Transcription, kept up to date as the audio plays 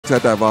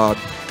at that VOD.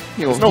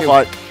 There's no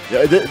VOD.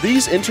 Yeah,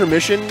 these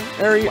intermission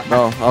areas.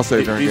 No, I'll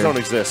say it during these game. don't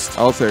exist.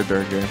 I'll say it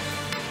during game.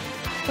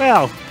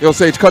 Well, Yo,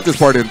 Sage, cut this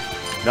part in.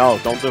 No,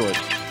 don't do it.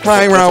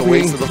 Hi,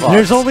 Ralphie.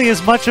 There's only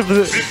as much of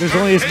the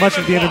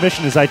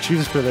intermission as I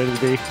choose for there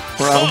to be.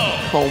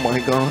 Oh my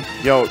god.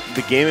 Yo,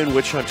 the Game &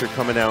 Witch Hunter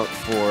coming out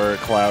for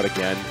Cloud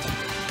again.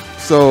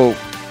 So,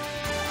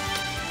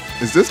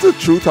 is this the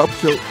true top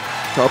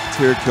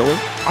tier killer?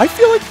 I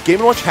feel like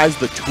Game & Watch has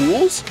the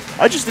tools.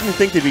 I just didn't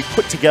think they'd be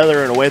put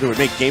together in a way that would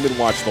make Game &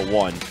 Watch the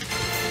one.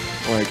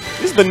 Like,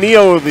 this is the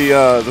Neo of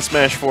the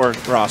Smash 4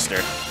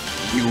 roster.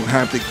 You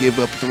have to give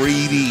up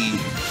 3D.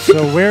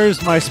 So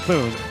where's my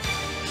spoon?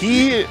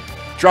 He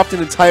dropped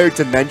an entire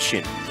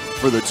dimension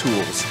for the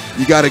tools.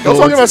 You gotta go. I'm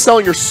talking about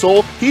selling your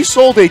soul. He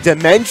sold a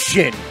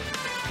dimension.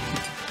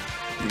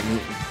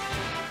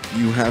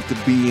 You have to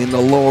be in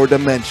the lower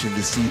dimension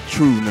to see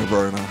true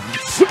Nirvana.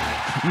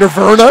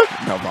 Nirvana?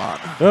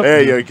 Nirvana. Oh,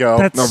 there you go.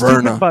 That's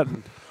Nirvana.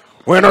 button.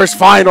 Winners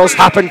finals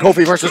happen.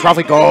 Kofi versus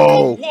Ralphie.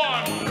 Go.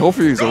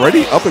 Kofi is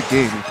already up a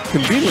game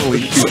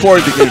conveniently before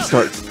the game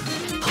starts.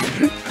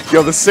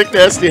 Yo, the sick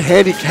nasty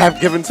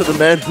handicap given to the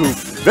man who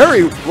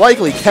very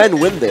likely can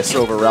win this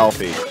over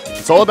Ralphie.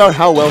 It's all about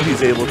how well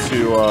he's able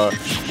to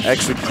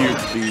execute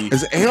the...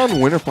 Is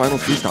AON winner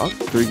finals 3 stock?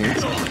 3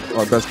 games?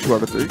 Or best 2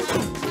 out of 3?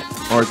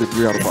 Or is it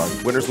 3 out of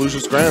 5? Winners,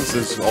 losers, grands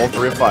is all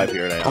 3 of 5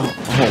 here at AON.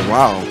 Oh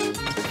wow.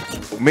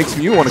 Makes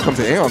me want to come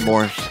to AON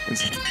more,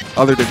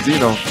 other than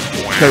Xeno.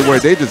 Okay, where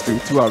they just do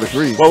 2 out of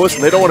 3. Well,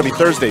 listen, they don't want to be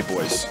Thursday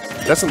boys.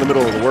 That's in the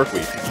middle of the work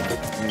week.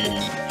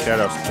 Shout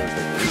out to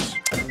Thursday boys.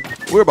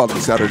 We're about to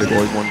be Saturday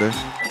boys one day.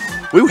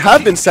 We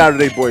have been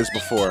Saturday boys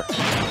before.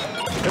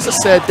 It's a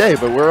sad day,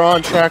 but we're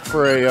on track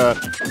for a...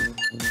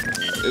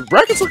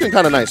 bracket's looking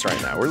kind of nice right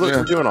now.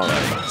 We're doing all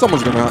right.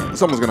 Someone's gonna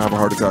have a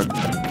heart attack.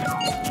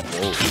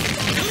 Whoa.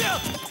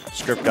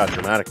 Script got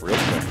dramatic real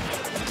quick.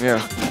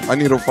 Yeah, I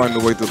need to find a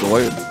way to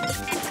delay it.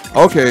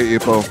 Okay,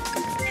 Ippo.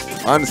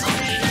 I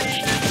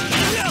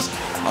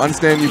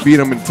understand you beat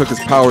him and took his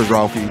powers,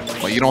 Ralphie,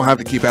 but you don't have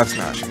to keep F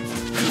smashing.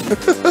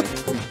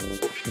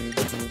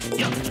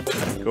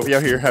 Kofi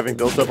out here having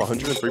built up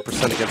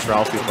 103% against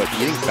Ralphie, but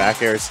eating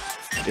back airs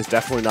is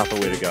definitely not the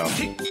way to go.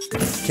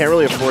 Can't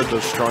really afford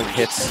those strong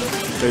hits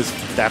because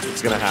that's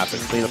what's going to happen.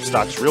 Clean up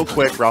stocks real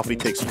quick. Ralphie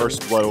takes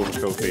first blood over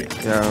Kofi.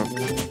 Yeah.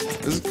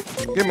 This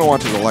Game &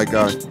 Watch is a light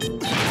guy.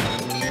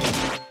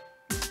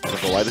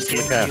 The lightest in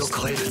the cast.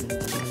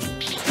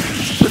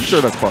 Pretty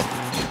sure that's Puff.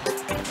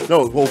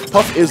 No, well,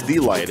 Puff is the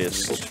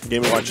lightest.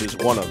 Game & Watch is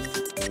one of.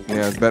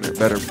 Yeah,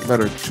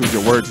 better choose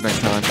your words next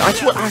time.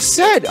 That's what I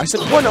said. I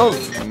said one of.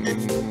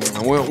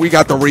 We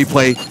got the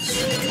replay.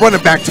 Run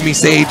it back to me,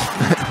 Sage.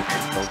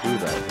 Don't do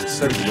that.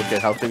 Instead, we look at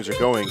how things are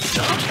going,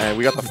 and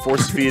we got the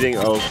force feeding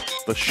of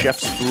the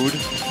chef's food.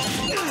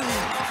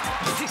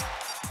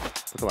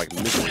 Looking like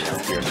misery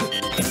out here.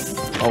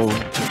 Oh,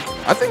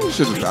 I think we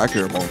should just back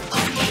here more.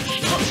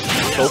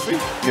 Kofi?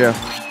 Yeah.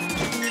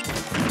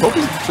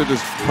 Kofi should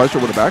just pressure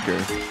with a back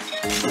air.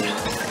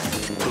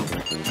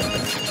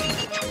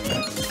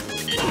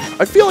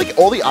 I feel like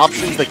all the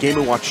options that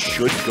Game & Watch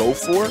should go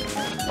for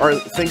are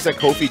things that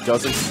Kofi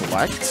doesn't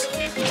select,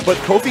 but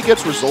Kofi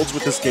gets results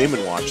with this Game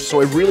 & Watch,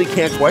 so I really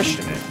can't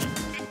question it.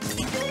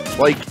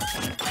 Like,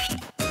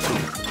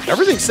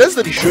 everything says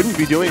that he shouldn't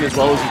be doing as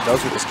well as he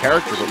does with his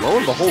character, but lo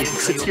and behold, he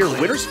sits here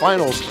Winners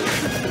Finals,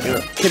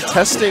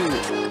 contesting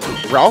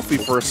Ralphie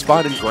for a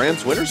spot in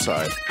Grand's winner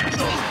side.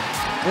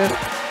 Yeah.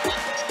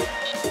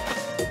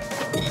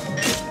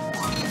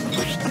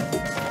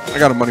 I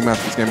got a money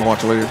match this Game &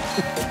 Watch later.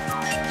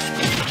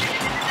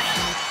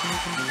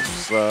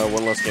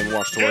 One less Game &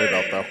 Watch to worry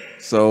about, though.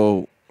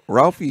 So,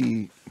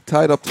 Ralphie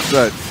tied up the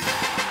set.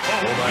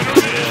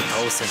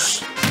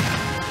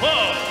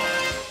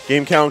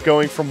 Game count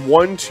going from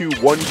 1 to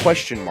 1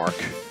 question mark.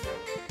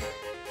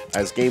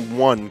 As game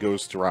 1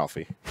 goes to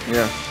Ralphie.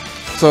 Yeah.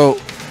 So,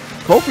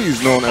 Kofi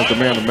is known as the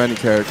man of many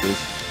characters.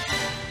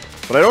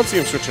 But I don't see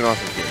him switching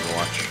off in Game &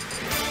 Watch.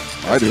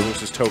 I do. He moves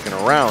his token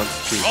around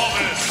to...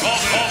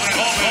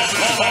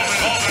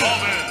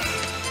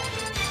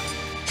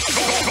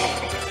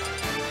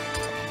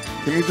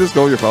 Can you just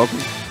go your Falcon?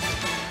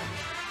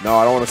 No,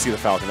 I don't want to see the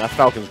Falcon. That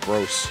Falcon's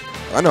gross.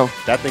 I know.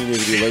 That thing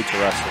needed to be laid to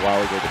rest a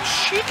while ago, but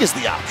Sheik is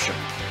the option.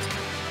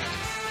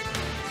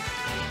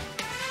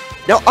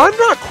 Now, I'm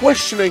not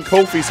questioning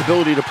Kofi's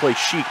ability to play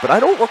Sheik, but I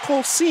don't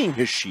recall seeing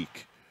his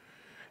Sheik.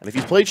 And if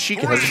he's played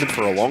Sheik, it hasn't been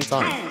for a long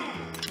time.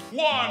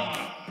 1,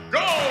 go!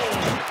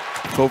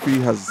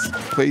 Kofi has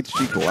played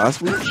Sheik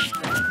last week,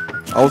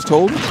 I was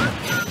told,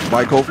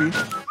 by Kofi,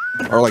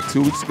 or like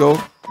 2 weeks ago,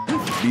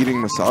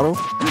 beating Masato.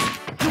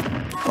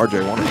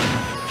 RJ won it.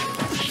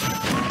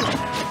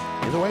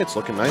 Either way, it's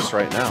looking nice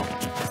right now.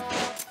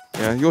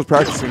 Yeah, he was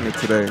practicing it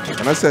today,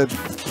 and I said,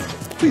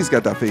 please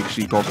get that fake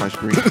Sheik off my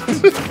screen.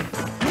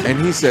 And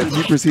he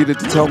proceeded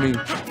to tell me,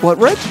 what,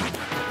 Reg?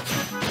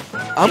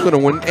 I'm going to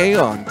win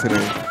AON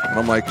today. And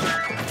I'm like,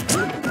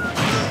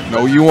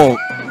 no, you won't.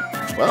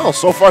 Well,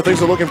 so far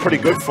things are looking pretty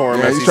good for him.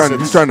 Yeah,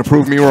 he's trying to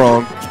prove me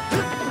wrong.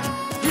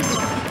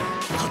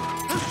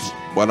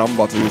 but I'm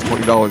about to lose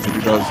 $20 if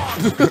he does.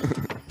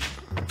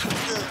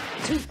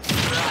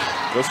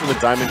 Goes for the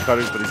diamond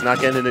cutters, but he's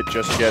not getting it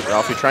just yet.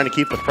 Ralphie trying to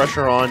keep the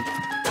pressure on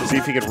to see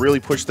if he can really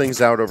push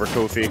things out over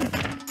Kofi.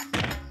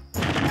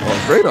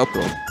 Oh, great up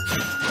though.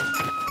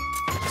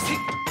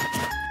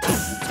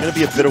 It's going to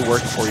be a bit of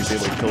work before he's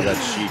able to kill that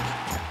Sheik,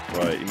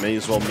 but he may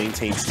as well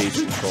maintain stage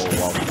control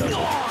while he does it.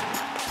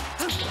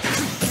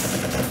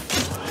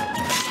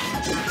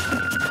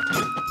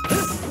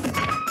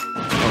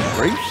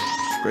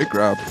 Great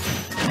grab.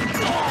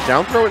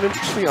 Down throw, an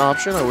interesting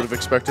option. I would have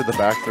expected the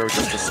back throw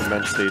just to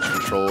cement stage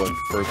control and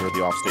further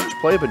the offstage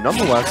play, but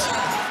nonetheless,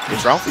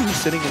 it's Ralphie who's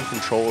sitting in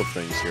control of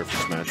things here for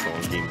Smash Roll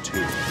in Game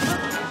 2.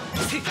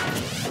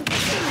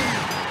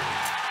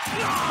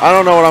 I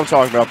don't know what I'm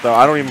talking about though.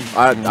 I don't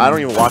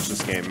even watch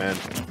this game, man.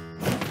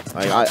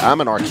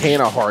 I'm an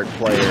Arcana Heart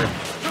player.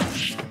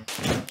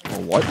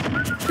 Oh, what?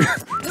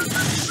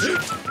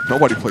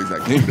 Nobody plays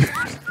that game.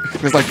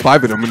 There's like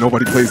 5 of them and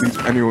nobody plays each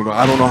anyone.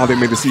 I don't know how they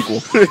made a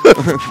sequel.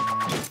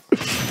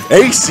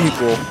 A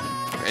sequel.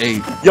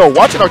 Hey. Yo,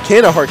 watch an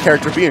Arcana Heart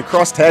character be in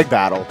cross tag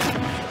battle.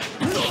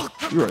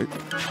 You're right.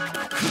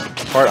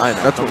 Heart, I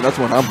know. That's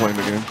when I'm playing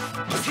the game.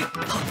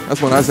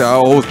 That's when I say I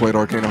always played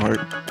Arcana Heart.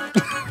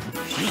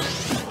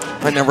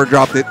 I never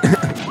dropped it.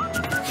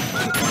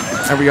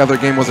 Every other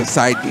game was a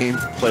side game.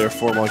 Player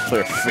form like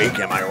player fake,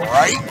 am I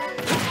right?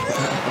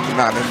 I'm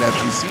not in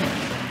FGC.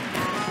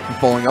 I'm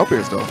falling out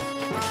there still.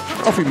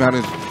 Ralphie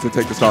managed to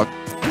take the stock.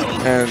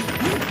 And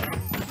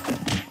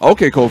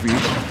okay, Kofi.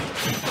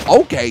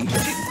 Okay.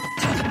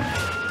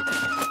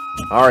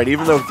 All right,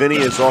 even though Vinny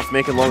is off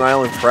making Long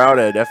Island proud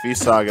at FE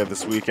Saga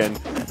this weekend,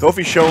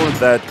 Kofi showing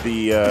that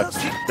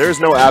there is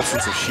no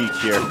absence of Sheik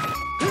here.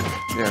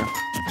 Yeah.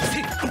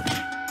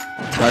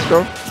 Back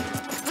throw.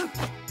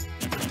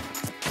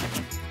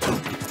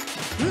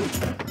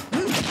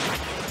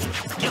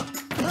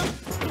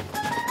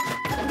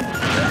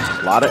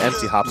 A lot of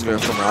empty hops going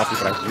from Ralphie,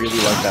 but I really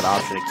like that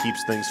option. It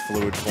keeps things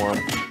fluid for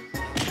him.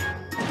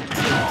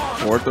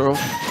 Forward throw.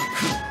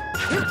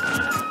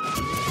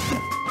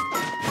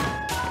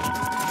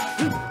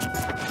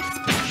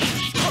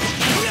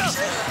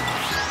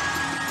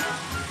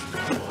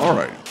 All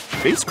right.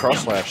 Base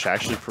cross slash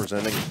actually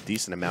presenting a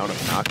decent amount of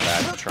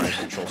knockback to try and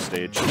control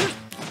stage.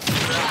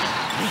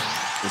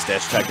 Is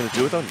dash attack going to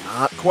do it though?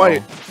 Not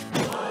quite.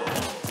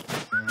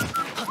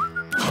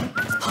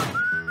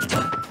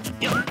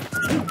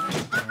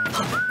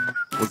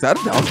 Was that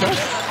a down smash?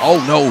 Oh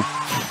no.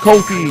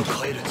 Kofi.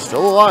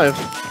 Still alive.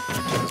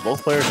 Because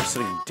both players are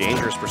sitting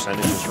dangerous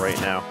percentages right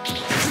now.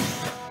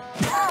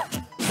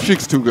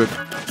 Sheik's too good.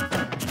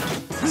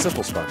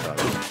 Simple spot dodge.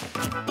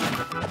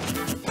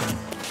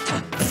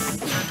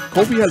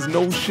 Kofi has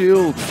no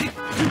shield.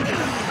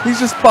 He's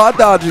just spot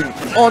dodging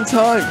on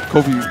time.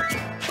 Kofi.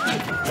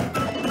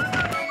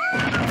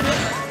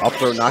 Up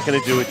throw not going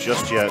to do it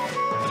just yet,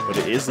 but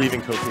it is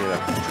leaving Kofi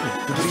at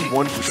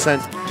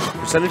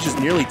 31%. Percentage is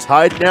nearly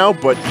tied now,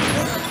 but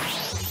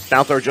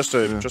down throw just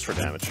for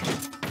damage.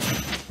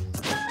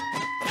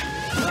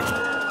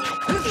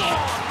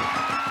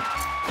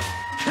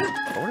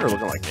 I wonder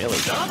looking like Melee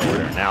down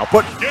there now,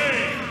 but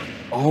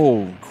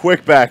Oh.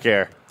 quick back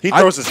air. He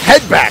throws his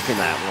head back in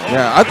that one.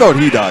 Yeah, I thought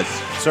he does.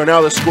 So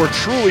now the score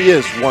truly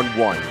is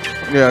 1-1.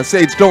 Yeah,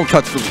 Sage, don't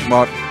touch the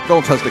mod.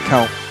 Don't touch the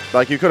count.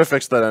 Like, you could have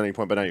fixed that at any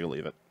point, but now you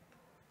leave it.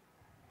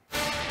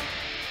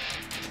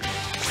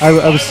 I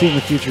was seeing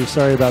the future.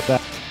 Sorry about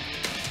that.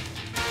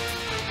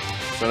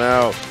 So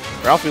now,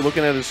 Ralphie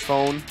looking at his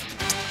phone,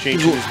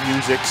 changing his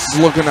music.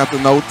 Looking at the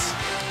notes.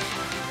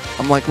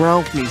 I'm like,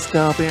 Ralphie,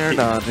 stop air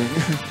dodging.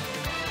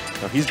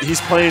 No,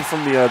 he's playing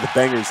from the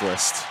bangers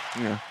list.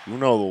 Yeah. You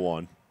know the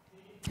one.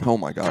 Oh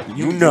my God.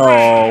 You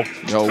know.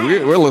 Yo,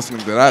 we're listening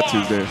to that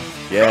Tuesday.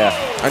 Yeah.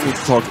 I need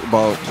to talk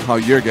about how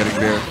you're getting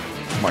there.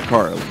 My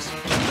car, at least.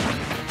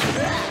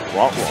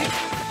 Wah.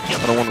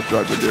 I don't want to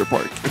drive to Deer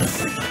Park.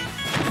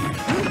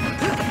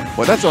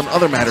 But that's on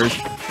other matters.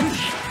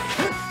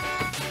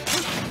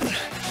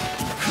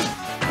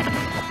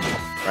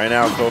 Right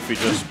now, Kofi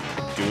just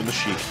doing the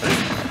Sheik thing.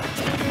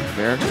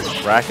 There.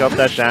 Rack up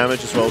that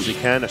damage as well as he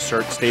can,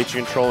 assert stage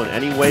control in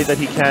any way that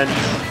he can,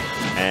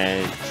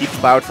 and keep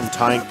Cloud from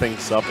tying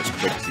things up as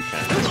quick as he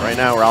can. Right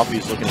now,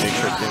 Ralphie's looking to make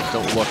sure things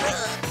don't look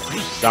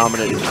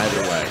dominant in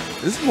either way.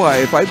 This is why,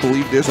 if I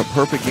believe there's a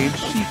perfect game,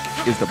 Sheik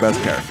is the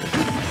best character.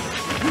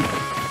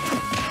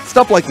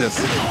 Stuff like this.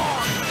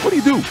 What do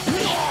you do?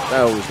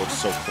 That always looks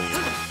so clean.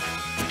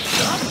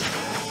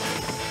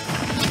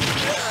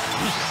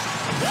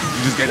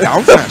 You just get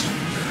down smash.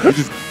 You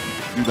just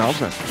do down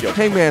smash. Yo.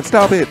 Hey man,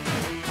 stop it.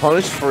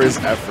 Punished for his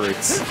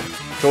efforts.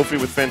 Kofi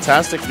with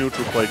fantastic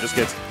neutral play just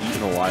gets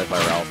eaten alive by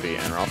Ralphie,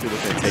 and Ralphie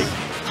looking to take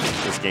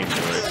this game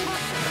to it.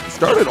 He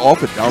started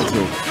off at down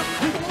tilt.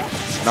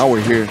 Now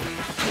we're here.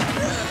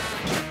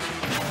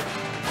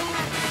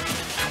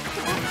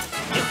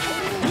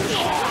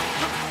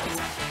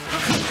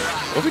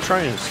 Kofi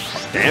trying his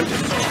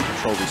damnedest to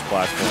control these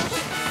platforms.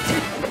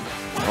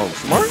 Oh,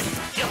 smart?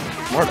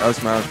 Smart S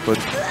smash, but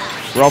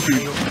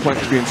Ralphie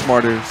being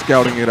smarter,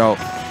 scouting it out.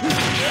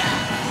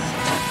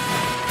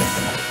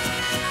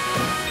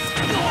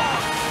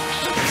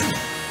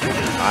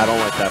 I don't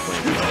like that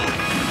blame.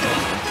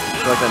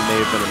 I feel like that may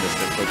have been a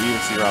mistake, but we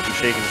even see Ralphie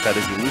shaking his head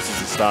as he loses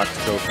his stock to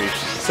Kofi,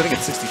 sitting at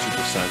 62%.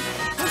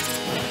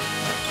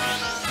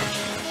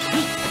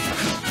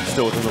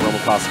 Still within the realm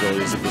of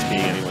possibilities of this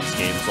being anyone's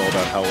game. It's all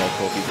about how well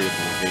Kofi did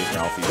to evade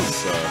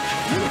Ralphie's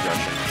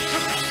aggression.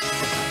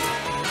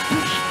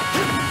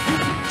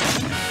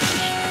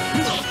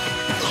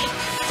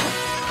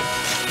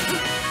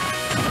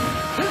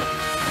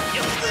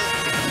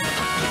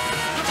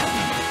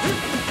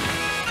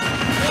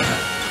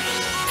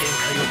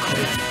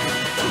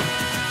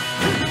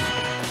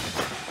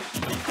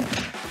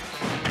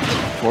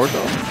 Forward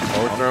throw.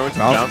 Forward throw into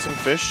bouncing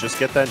fish, just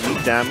get that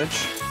neat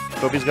damage.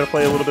 Kofi's going to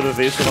play a little bit of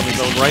evasive on his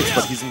own rights,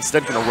 but he's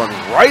instead going to run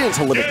right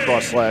into limit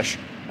cross slash.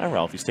 And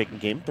Ralphie's taking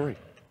game 3.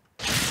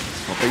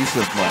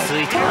 Evasive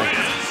mode.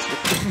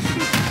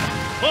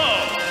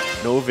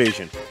 No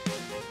evasion.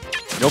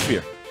 No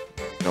fear.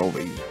 No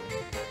evasion.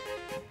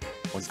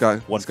 This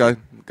guy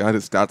got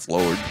his stats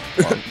lowered.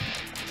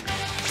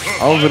 I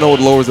don't even know what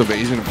lowers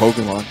evasion in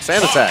Pokemon.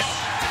 Sand attack.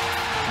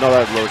 No,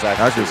 that lowers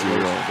accuracy.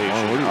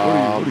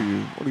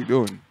 What are you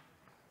doing?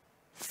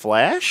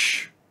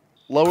 Flash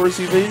lowers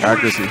evasion.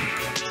 Accuracy. 2,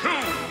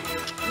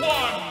 1,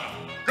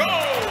 go!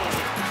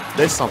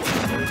 There's something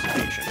that lowers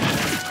evasion.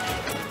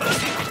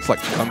 It's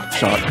like jump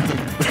shot.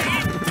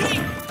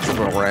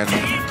 Something random.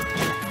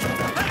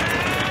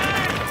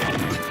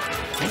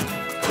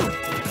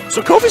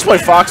 So Kofi's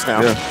playing Fox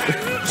now. Yeah.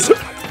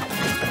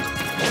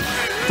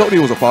 Thought he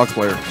was a Fox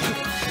player.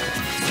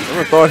 I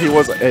never thought he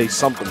was a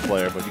something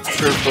player, but he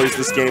sure plays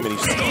this game and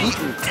he's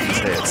eating these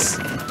hits.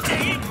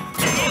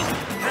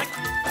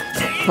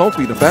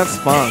 Kofi, the best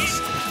Fox.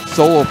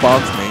 Solo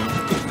Fox main.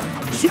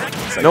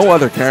 No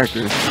other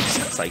characters.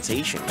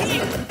 Citation.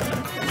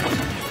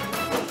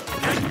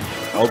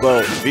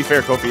 Although, to be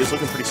fair, Kofi is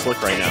looking pretty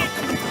slick right now.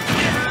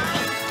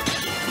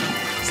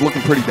 It's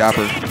looking pretty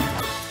dapper.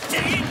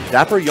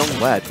 Dapper young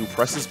lad who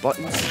presses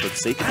buttons for the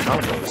sake of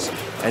combos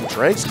and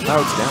drags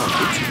clouds down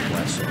into the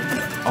lasso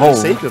for the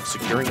sake of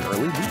securing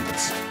early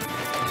leads.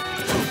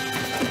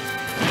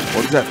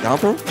 What is that? Down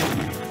throw?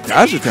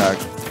 Dash attack.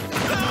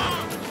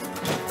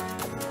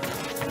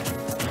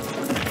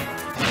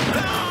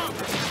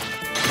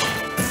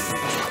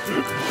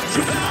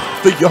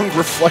 The young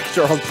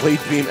reflector on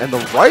Blade Beam and the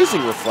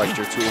rising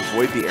reflector to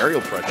avoid the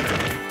aerial pressure.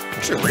 I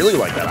actually really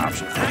like that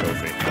option for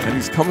Kofi. And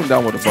he's coming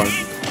down with a button.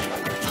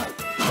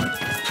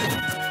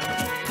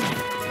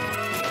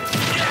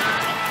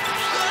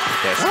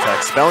 Dash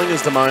attack spelling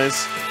his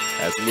demise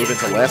as we move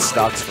into last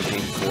stocks for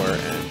game 4.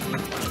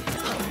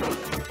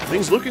 And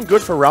things looking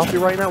good for Ralphie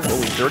right now.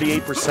 Only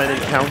 38%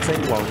 in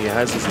counting while he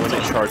has his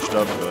limit charged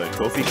up. But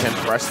Kofi can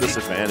press this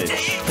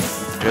advantage.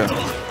 Yeah.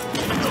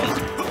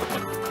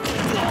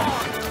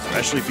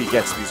 Especially if he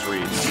gets these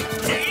reads.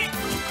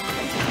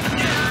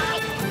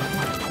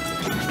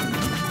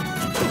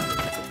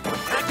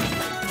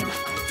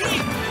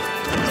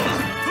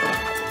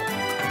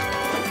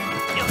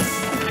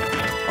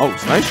 Oh,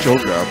 it's a nice show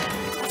grab.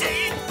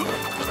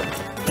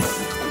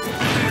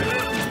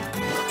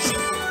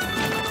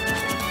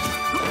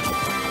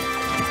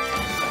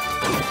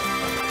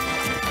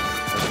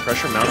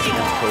 Pressure mounts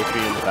against Kofi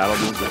and the battle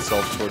moves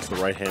itself towards the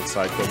right-hand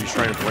side. Kofi's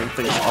trying to bring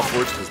things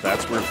upwards because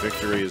that's where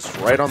victory is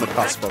right on the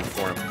cusp of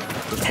for him.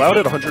 With Cloud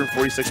at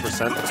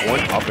 146%, one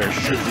up air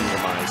should be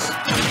demise.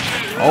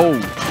 Oh.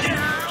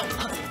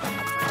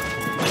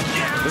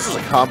 This is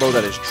a combo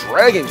that is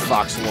dragging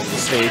Fox along the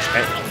stage,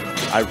 and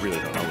I really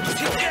don't know what this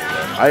is going to do.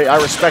 I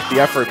respect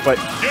the effort, but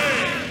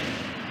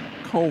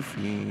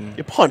Kofi.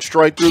 you punched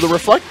right through the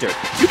reflector.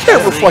 You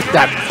can't reflect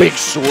that big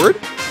sword.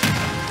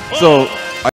 So